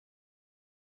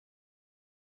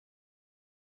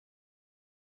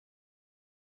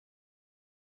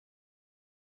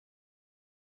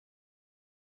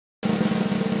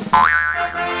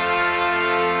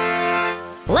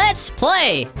Let's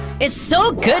play! It's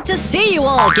so good to see you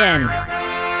all again!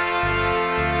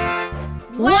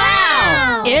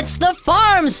 Wow! It's the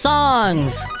farm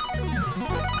songs!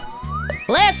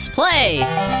 Let's play!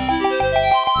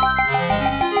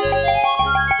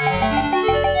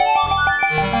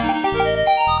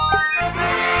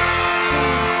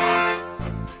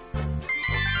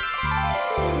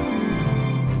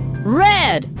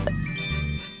 Red!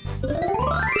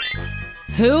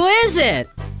 Who is it?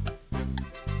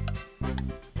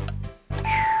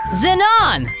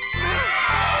 Zenon!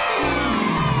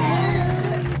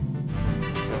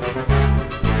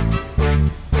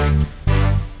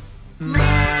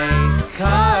 My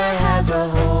car has a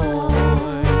horn.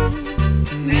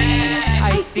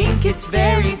 I think it's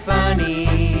very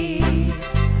funny.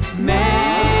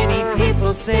 Many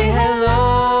people say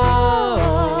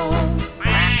hello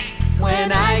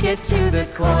when I get to the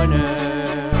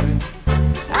corner.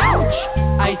 Ouch!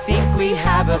 I think we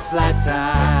have a flat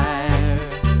tire.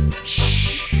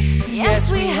 Shh!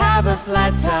 Yes, we have a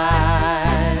flat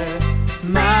tire.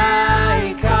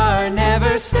 My car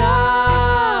never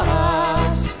stops.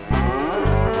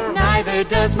 Neither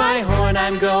does my horn.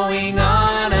 I'm going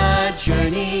on a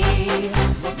journey.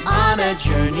 On a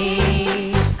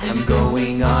journey. I'm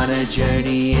going on a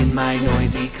journey in my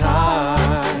noisy car.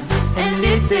 And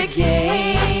it's a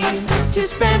game to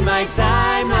spend my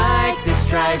time like this,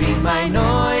 driving my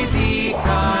noisy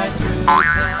car through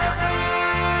town.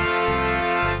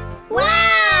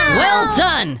 Wow! Well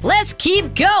done! Let's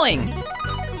keep going!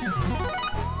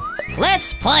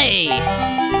 Let's play!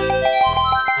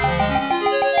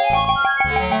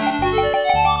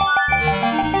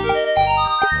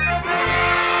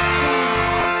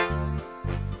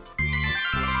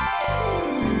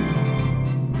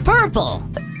 Purple!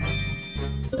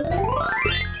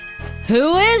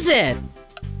 Who is it?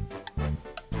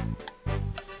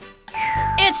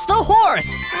 It's the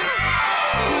horse!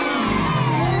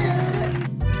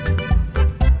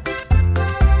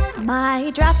 My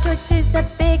draft horse is the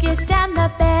biggest and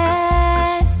the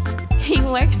best. He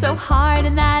works so hard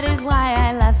and that is why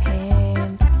I love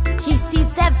him. He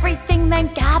seeds everything then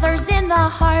gathers in the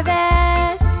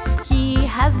harvest. He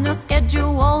has no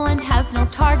schedule and has no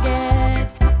target.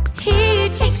 He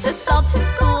takes us all to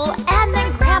school and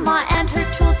then grandma and her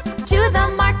tools to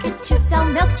the market to sell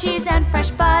milk, cheese and fresh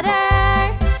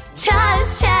butter.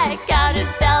 Just check out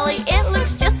his belly, it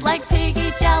looks just like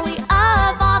Piggie jelly.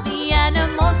 Of all the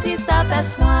animals, he's the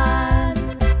best one.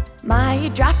 My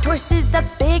draft horse is the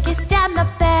biggest and the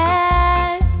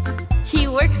best. He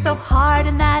works so hard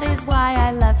and that is why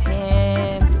I love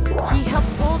him. He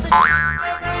helps pull the...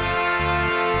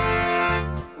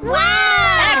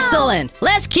 Wow! Excellent!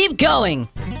 Let's keep going!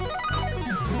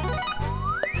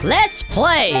 Let's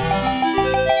play!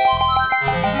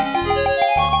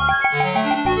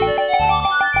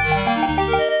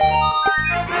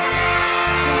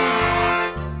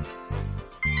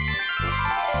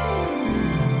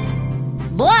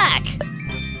 Black!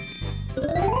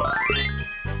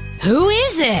 Who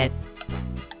is it?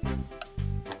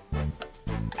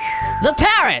 The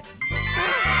parrot!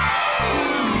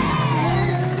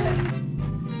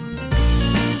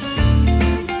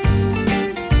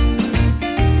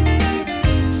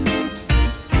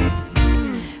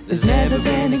 There's never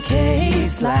been a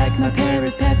case like my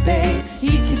parrot Pepe.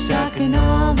 He keeps talking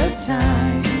all the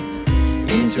time,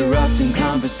 interrupting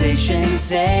conversations,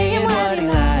 saying what he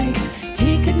likes.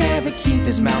 He could never keep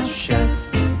his mouth shut.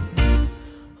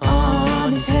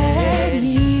 On his head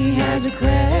he has a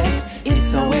crest.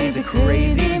 It's always a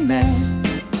crazy mess.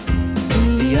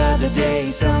 The other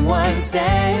day someone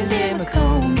sent him a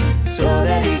comb so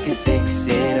that he could fix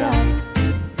it up.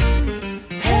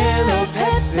 Hello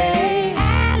Pepe.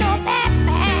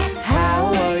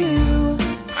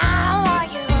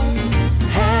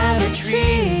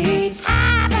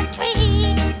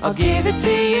 I'll give it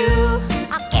to you.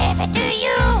 I'll give it to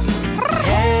you.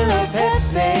 Hello,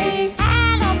 Pepe.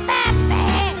 Hello,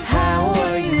 Pepe. How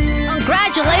are you?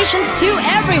 Congratulations to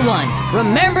everyone!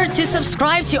 Remember to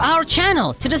subscribe to our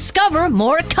channel to discover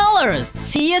more colors.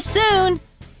 See you soon!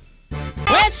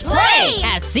 Let's play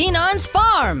at Zenon's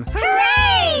farm!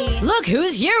 Hooray! Look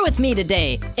who's here with me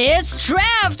today! It's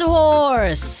Draft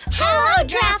Horse! Hello,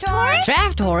 Draft Horse.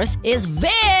 Draft Horse is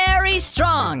very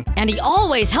strong, and he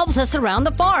always helps us around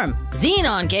the farm.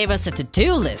 Zenon gave us a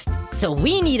to-do list, so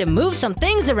we need to move some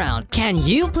things around. Can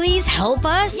you please help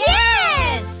us?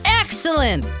 Yes!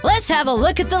 Excellent! Let's have a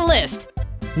look at the list.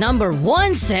 Number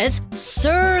 1 says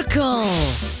circle.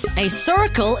 A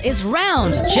circle is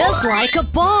round, just like a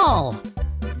ball.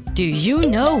 Do you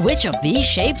know which of these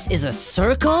shapes is a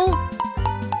circle?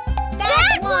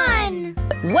 That one!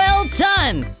 Well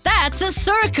done! That's a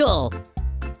circle!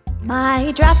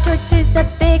 My draft horse is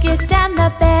the biggest and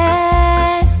the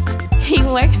best. He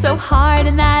works so hard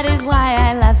and that is why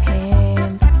I love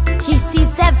him. He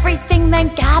seeds everything then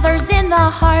gathers in the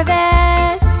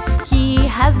harvest. He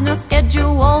has no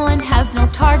schedule and has no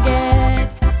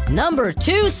target. Number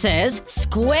 2 says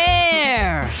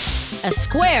square. A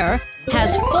square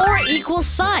has 4 equal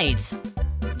sides.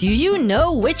 Do you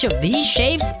know which of these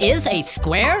shapes is a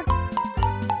square?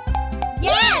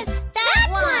 Yes, that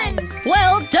one!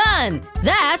 Well done!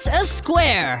 That's a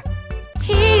square.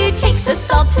 He takes us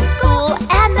all to school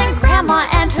and then Grandma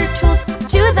and her tools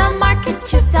to the market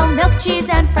to sell milk, cheese,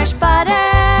 and fresh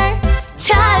butter.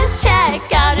 Just check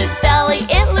out his belly,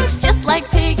 it looks just like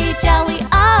Piggie jelly.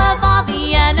 Of all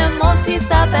the animals, he's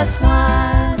the best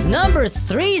one. Number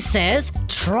 3 says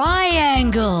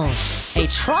triangle. A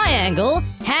triangle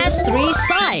has 3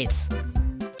 sides.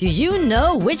 Do you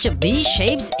know which of these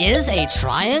shapes is a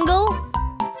triangle?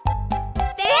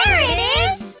 There it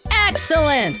is!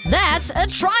 Excellent! That's a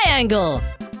triangle.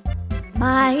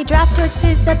 My draft horse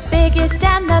is the biggest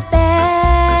and the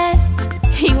best.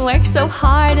 He works so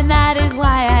hard and that is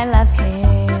why I love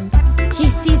him. He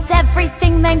seeds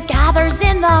everything then gathers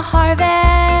in the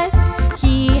harvest.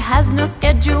 He has no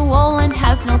schedule and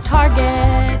has no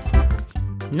target.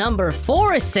 Number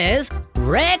 4 says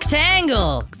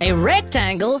rectangle. A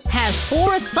rectangle has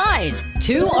 4 sides.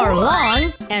 2 are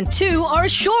long and 2 are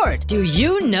short. Do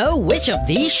you know which of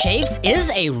these shapes is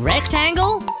a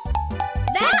rectangle?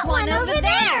 That one over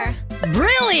there!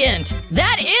 Brilliant!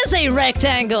 That is a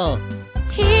rectangle.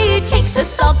 He takes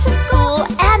us all to school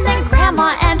and then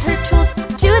Grandma and her tools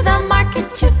to the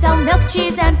market to sell milk,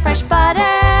 cheese, and fresh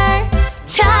butter.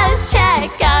 Just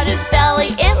check out his belly,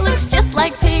 it looks just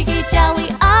like Piggie jelly.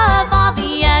 Of all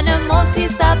the animals,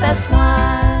 he's the best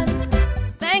one.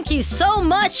 Thank you so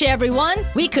much, everyone.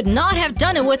 We could not have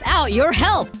done it without your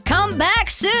help. Come back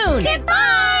soon.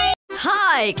 Goodbye!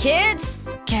 Hi, kids.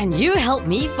 Can you help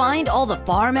me find all the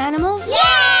farm animals?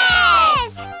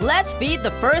 Yes! Let's feed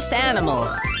the first animal.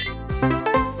 The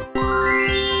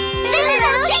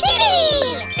little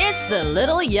chickadee! It's the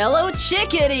little yellow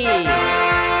chickadee.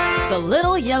 The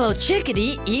little yellow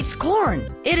chickadee eats corn.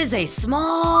 It is a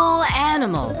small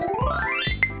animal.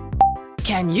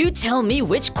 Can you tell me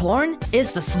which corn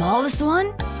is the smallest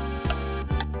one?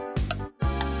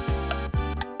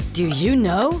 Do you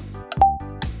know?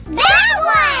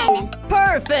 That one!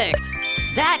 Perfect!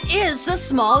 That is the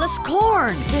smallest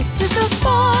corn. This is the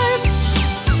farm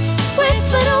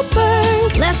with little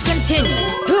birds. Let's continue.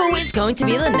 Who is going to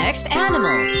be the next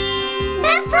animal?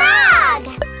 The frog!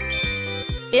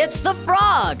 It's the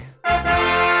frog.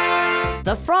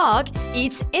 The frog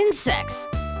eats insects.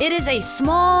 It is a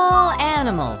small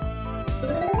animal.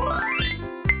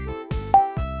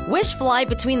 Which fly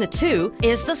between the two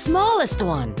is the smallest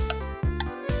one?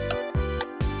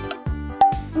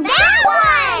 That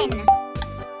one!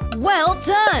 Well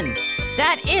done!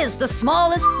 That is the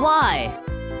smallest fly.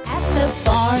 At the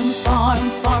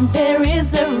farm, there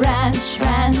is a ranch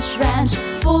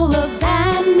full of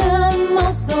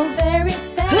animals so very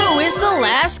special. Who is the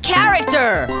last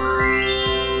character?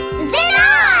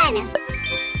 Zenon!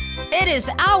 It is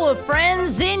our friend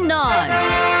Zenon.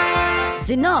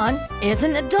 Zenon is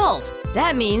an adult.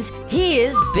 That means he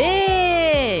is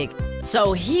big.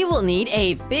 So he will need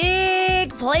a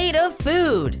big plate of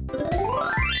food.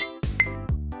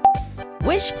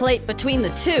 Which plate between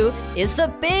the two is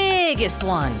the biggest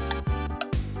one?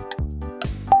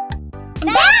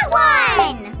 That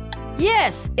one!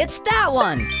 Yes, it's that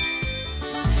one.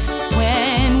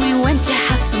 When we went to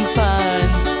have some fun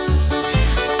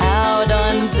out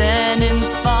on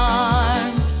Zenon's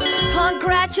farm.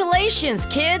 Congratulations,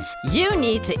 kids! You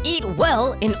need to eat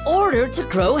well in order to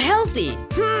grow healthy.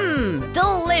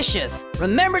 Delicious!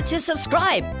 Remember to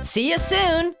subscribe. See you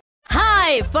soon.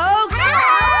 Hi, folks!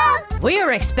 Hello! We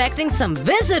are expecting some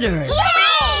visitors.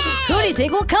 Yay! Who do you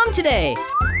think will come today?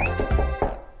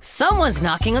 Someone's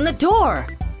knocking on the door.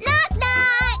 Knock,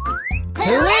 knock!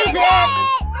 Who is it?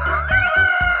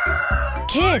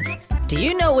 Kids, do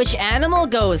you know which animal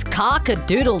goes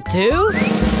cock-a-doodle-doo?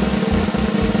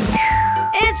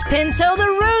 It's Pinto the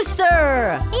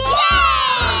rooster!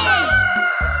 Yay!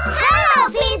 Hello,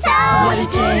 Pinto! What a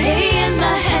day in the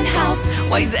hen house.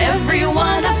 Why is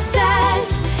everyone upset?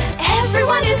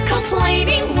 Everyone is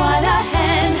complaining. What a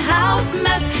hen house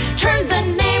mess. Turn the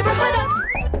neighborhood up.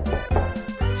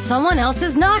 Someone else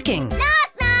is knocking.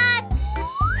 Knock, knock!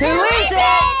 Who is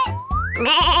it?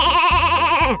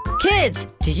 Kids,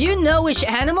 do you know which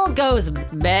animal goes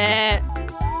meh?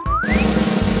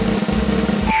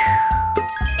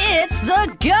 It's the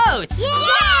goats!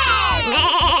 Yes!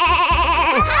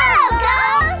 Hello,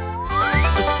 Ghost!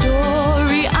 The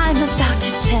story I'm about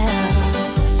to tell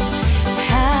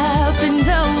happened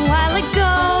a while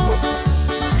ago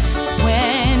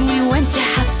when we went to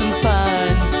have some fun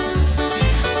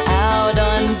out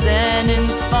on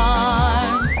Zenon's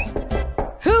farm.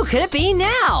 Who could it be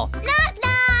now? Knock,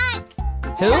 knock!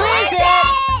 Who is it?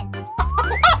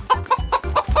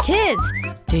 Kids,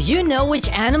 do you know which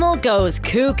animal goes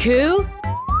cuckoo?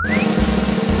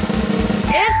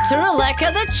 It's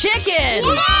Turaleka the chicken!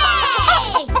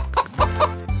 Yay!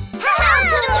 Hello,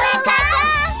 Turaleka!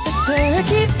 The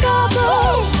turkeys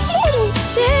gobble,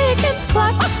 chickens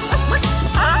cluck,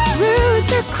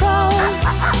 rooster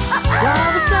crows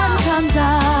while the sun comes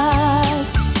up.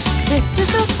 This is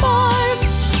the farm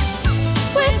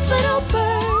with little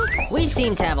birds. We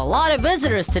seem to have a lot of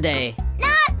visitors today.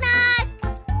 Knock, knock!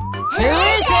 Who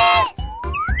is it?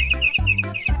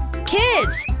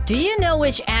 Kids, do you know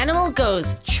which animal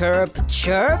goes chirp,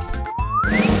 chirp?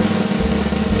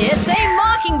 It's a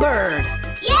mockingbird!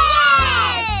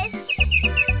 Yes!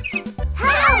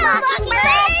 Hello,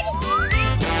 Mockingbird!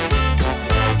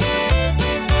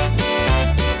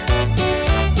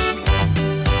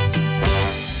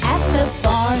 At the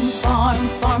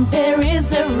farm, there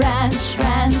is a ranch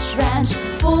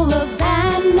full of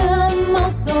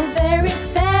animals, so very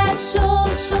special.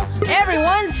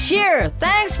 Everyone's here!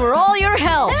 Thanks for all your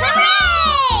help!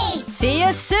 Hooray! See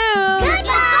you soon!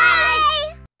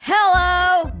 Goodbye!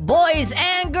 Hello, boys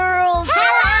and girls!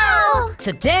 Hello!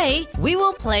 Today, we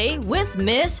will play with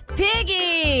Miss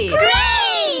Piggie!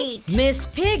 Great! Miss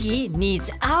Piggie needs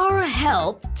our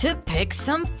help to pick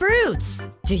some fruits.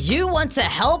 Do you want to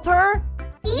help her?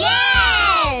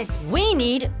 Yes! We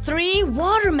need 3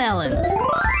 watermelons.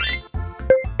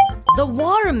 The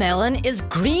watermelon is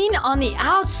green on the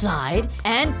outside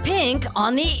and pink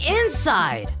on the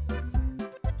inside.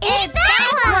 It's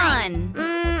that one!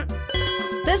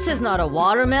 This is not a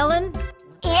watermelon.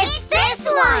 It's this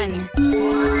one!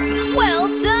 Well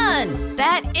done!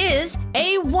 That is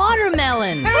a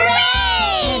watermelon.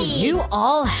 Hooray! Can you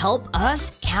all help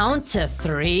us count to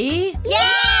 3?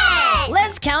 Yes!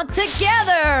 Let's count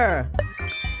together.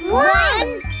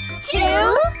 1,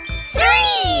 2, 3!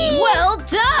 Well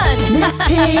done!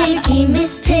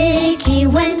 Miss Piggy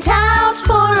went out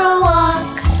for a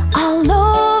walk all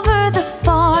over the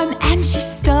farm, and she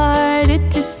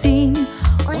started to sing.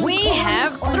 We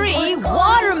have 3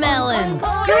 watermelons.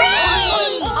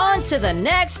 Great! On to the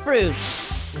next fruit.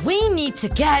 We need to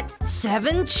get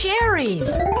 7 cherries.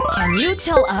 Can you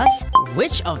tell us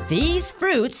which of these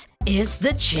fruits is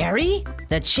the cherry?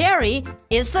 The cherry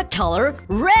is the color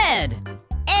red.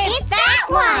 It's that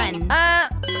one!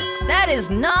 That is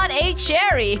not a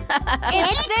cherry.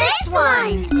 It's this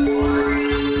one!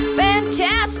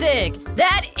 Fantastic!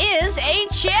 That is a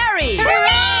cherry.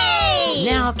 Hooray!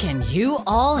 Now, can you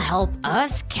all help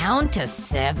us count to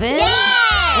 7?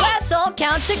 Yes! Let's all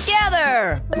count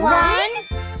together. 1,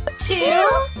 2,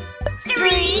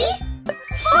 3, 4,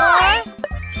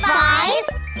 5,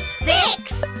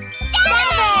 6,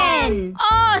 7!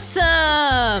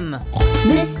 Awesome!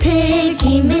 Miss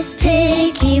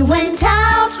Piggy went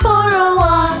out for a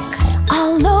walk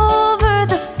all over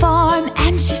the farm,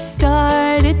 and she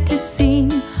started to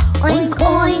sing. Oink,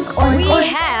 oink, oink, We oink.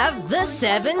 have the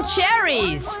 7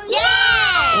 cherries.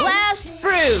 Yes! Last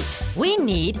fruit. We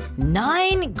need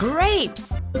 9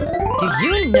 grapes. Do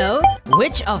you know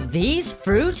which of these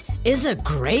fruit is a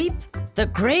grape? The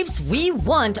grapes we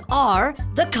want are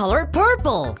the color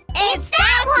purple. It's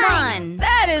that one!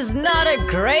 That is not a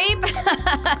grape.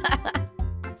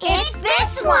 It's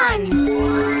this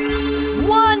one!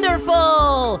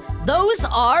 Wonderful! Those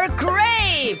are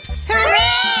grapes.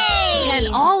 Hooray!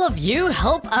 Can all of you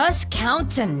help us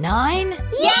count to 9?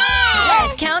 Yes!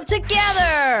 Let's count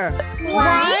together.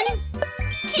 1,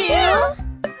 2,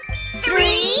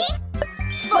 3,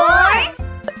 4,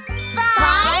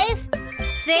 5,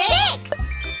 6,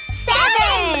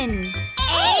 7,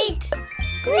 8,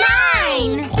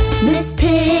 9! Miss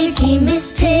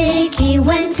Piggy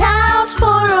went out for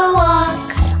a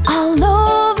walk all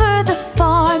over the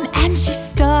farm, and she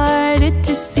started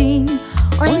to sing.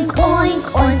 Oink, oink,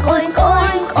 oink, oink,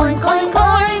 oink, oink, oink, oink,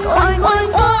 oink,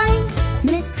 oink, oink.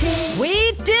 Miss Piggy.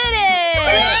 We did it!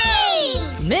 Great!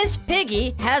 Miss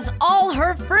Piggy has all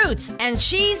her fruits and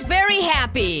she's very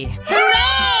happy.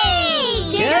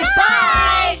 Hooray!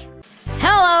 Goodbye!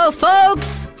 Hello,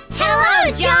 folks!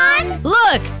 Hello, John!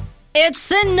 Look! It's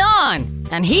Zenon!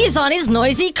 And he's on his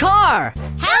noisy car!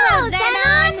 Hello,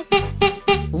 Zenon!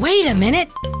 Wait a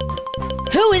minute!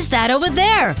 Who is that over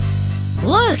there?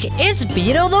 Look, it's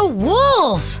Beetle the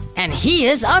Wolf! And he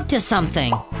is up to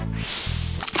something.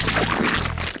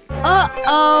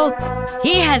 Uh-oh!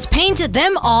 He has painted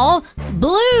them all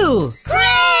blue!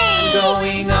 Great!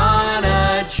 Going on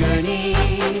a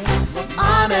journey,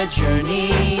 on a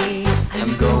journey.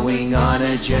 I'm going on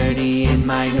a journey in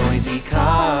my noisy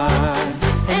car.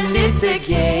 And it's a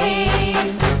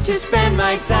game to spend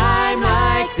my time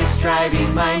like this,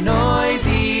 driving my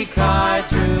noisy car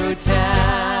through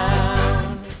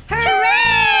town.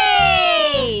 Hooray!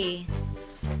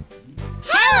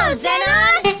 Hello,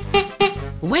 Zenon!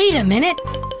 Wait a minute!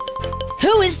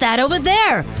 Who is that over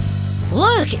there?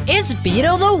 Look, it's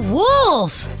Beetle the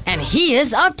Wolf! And he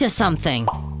is up to something.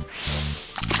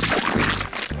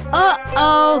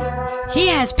 Uh-oh! He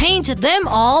has painted them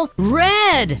all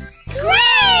red!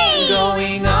 Great!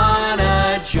 Going on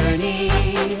a journey,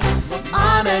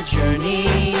 on a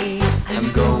journey.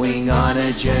 I'm going on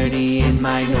a journey in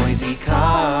my noisy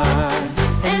car.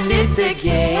 And it's a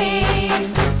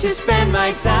game to spend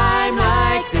my time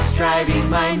like this, driving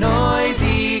my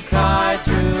noisy car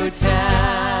through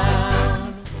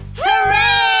town.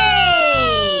 Hooray!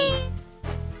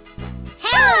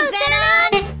 Hello,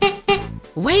 Zenon!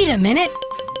 Wait a minute!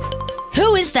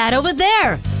 Who is that over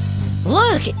there?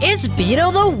 Look, it's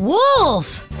Beetle the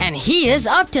Wolf! And he is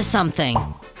up to something.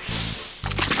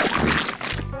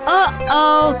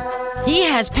 Uh-oh! He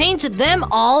has painted them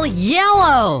all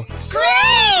yellow!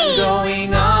 Great!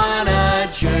 Going on a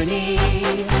journey,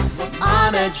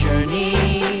 on a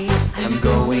journey. I'm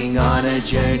going on a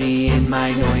journey in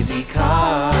my noisy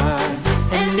car.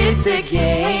 And it's a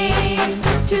game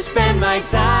to spend my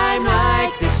time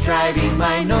like this, driving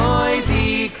my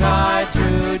noisy car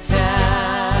through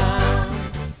town.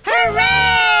 Hooray!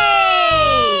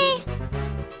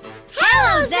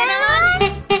 Hello,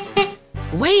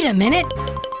 Zenon! Wait a minute!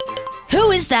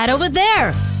 Who is that over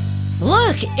there?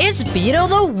 Look, it's Beetle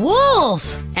the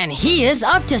Wolf! And he is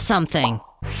up to something.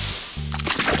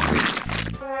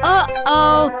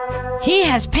 Uh-oh! He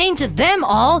has painted them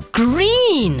all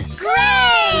green!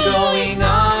 Great! Going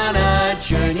on a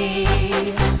journey,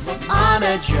 on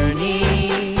a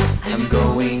journey. I'm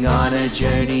going on a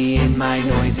journey in my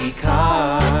noisy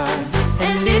car.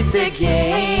 And it's a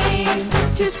game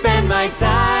to spend my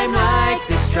time like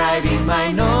this, driving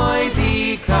my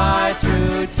noisy car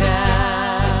through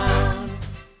town.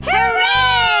 Hooray!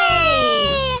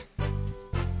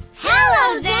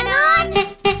 Hello,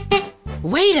 Zenon!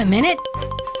 Wait a minute!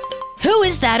 Who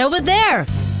is that over there?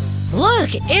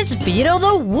 Look, it's Beetle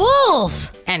the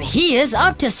Wolf! And he is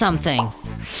up to something.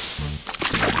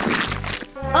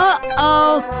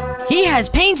 Uh-oh! He has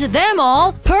painted them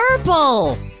all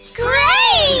purple!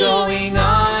 Great! Going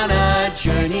on a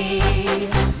journey,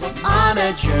 on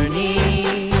a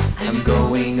journey. I'm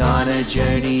going on a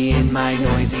journey in my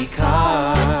noisy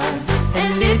car.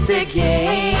 And it's a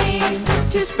game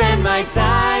to spend my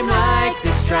time like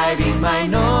this, driving my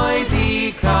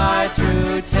noisy car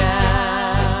through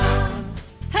town.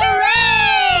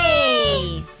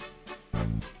 Hooray!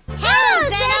 Hello,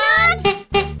 Zenon!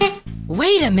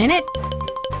 Wait a minute!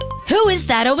 Who is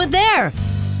that over there?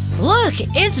 Look,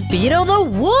 it's Beetle the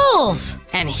Wolf!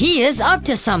 And he is up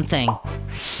to something.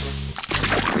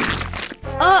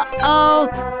 Uh-oh!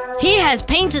 He has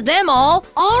painted them all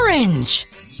orange!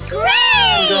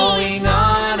 Great! Going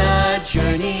on a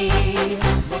journey,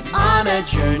 on a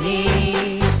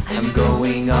journey. I'm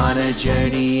going on a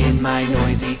journey in my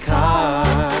noisy car.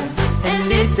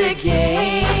 And it's a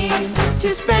game to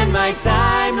spend my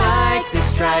time like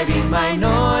this, driving my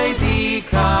noisy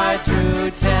car through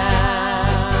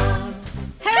town.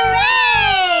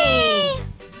 Hooray!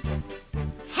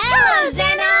 Hello,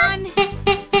 Zenon!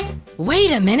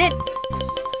 Wait a minute!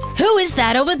 Who is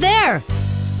that over there?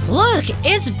 Look,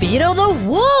 it's Beetle the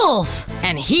Wolf!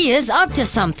 And he is up to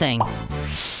something.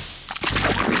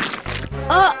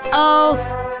 Uh-oh!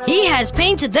 He has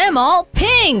painted them all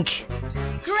pink!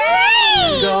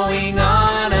 Great! Going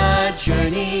on a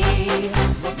journey,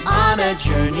 on a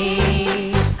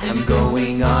journey. I'm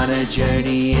going on a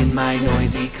journey in my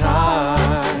noisy car.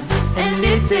 And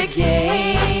it's a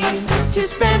game to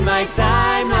spend my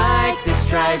time like this,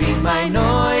 driving my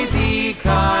noisy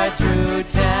car through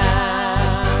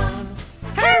town.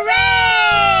 Hooray!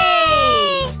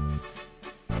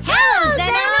 Hello,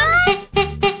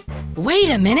 Zenon! Wait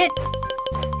a minute!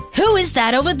 Who is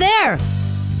that over there?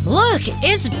 Look,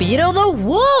 it's Beetle the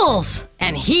Wolf!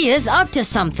 And he is up to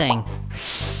something.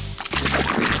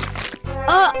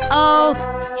 Uh-oh!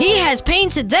 He has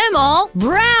painted them all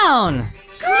brown!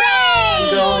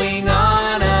 Great! Going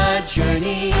on a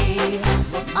journey,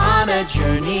 on a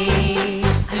journey.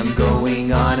 I'm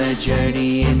going on a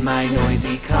journey in my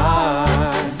noisy car.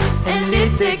 And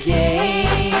it's a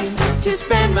game to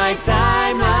spend my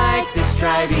time like this,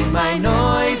 driving my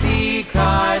noisy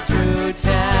car through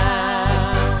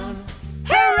town.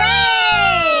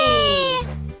 Hooray!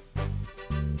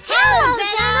 Hello,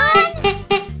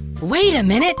 Zenon! Wait a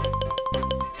minute.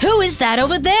 Who is that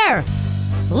over there?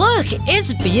 Look,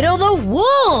 it's Beetle the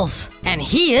Wolf! And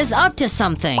he is up to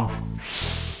something.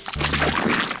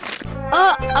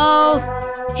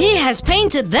 Uh-oh! He has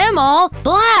painted them all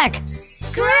black!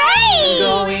 Great!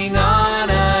 Going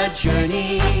on a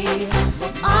journey,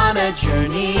 on a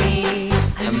journey.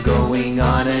 I'm going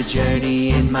on a journey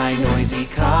in my noisy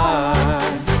car.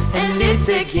 And it's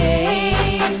a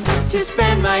game to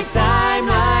spend my time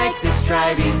like this,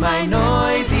 driving my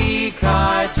noisy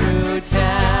car through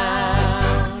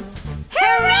town.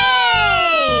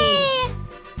 Hooray!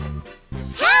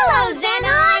 Hello,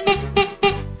 Zenon!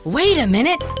 Wait a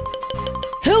minute.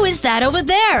 Who is that over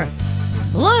there?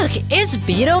 Look, it's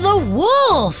Beetle the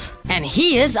Wolf! And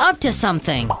he is up to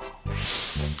something.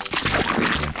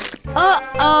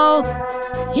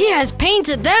 Uh-oh! He has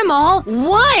painted them all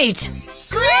white!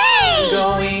 Great!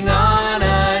 Going on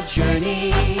a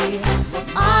journey,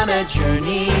 on a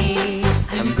journey.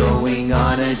 I'm going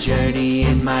on a journey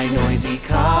in my noisy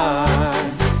car.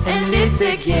 And it's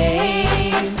a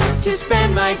game to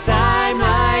spend my time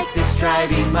like this,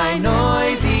 driving my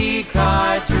noisy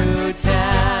car through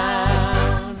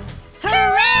town.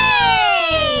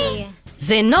 Hooray!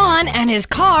 Zenon and his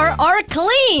car are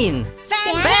clean!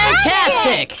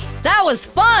 Fantastic! That was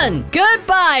fun!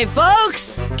 Goodbye,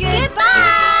 folks!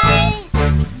 Goodbye!